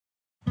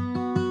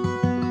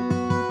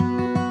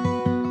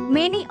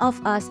Many of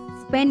us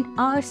spend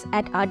hours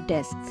at our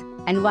desks,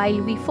 and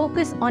while we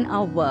focus on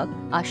our work,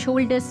 our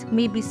shoulders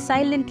may be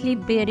silently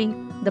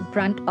bearing the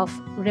brunt of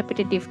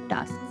repetitive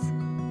tasks.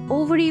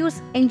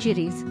 Overuse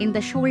injuries in the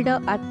shoulder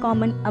are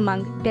common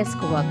among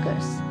desk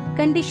workers.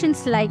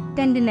 Conditions like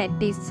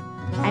tendinitis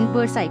and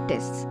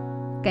bursitis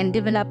can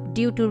develop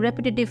due to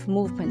repetitive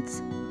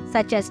movements,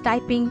 such as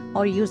typing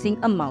or using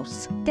a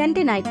mouse.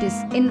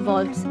 Tendinitis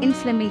involves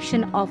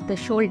inflammation of the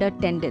shoulder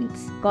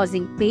tendons,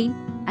 causing pain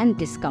and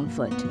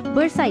discomfort.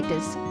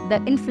 Bursitis, the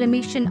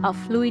inflammation of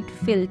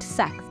fluid-filled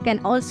sacs,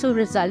 can also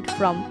result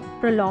from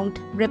prolonged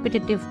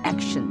repetitive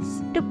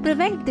actions. To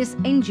prevent these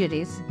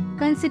injuries,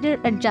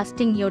 consider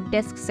adjusting your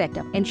desk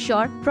setup.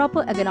 Ensure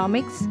proper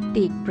ergonomics,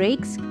 take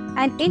breaks,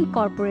 and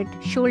incorporate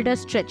shoulder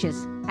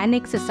stretches and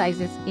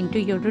exercises into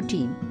your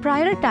routine.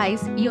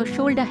 Prioritize your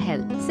shoulder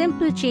health.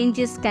 Simple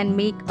changes can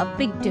make a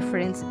big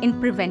difference in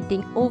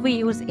preventing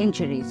overuse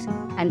injuries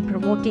and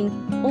promoting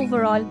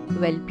overall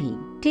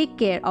well-being. Take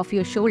care of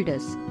your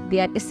shoulders. They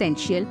are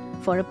essential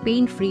for a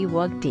pain-free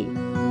workday.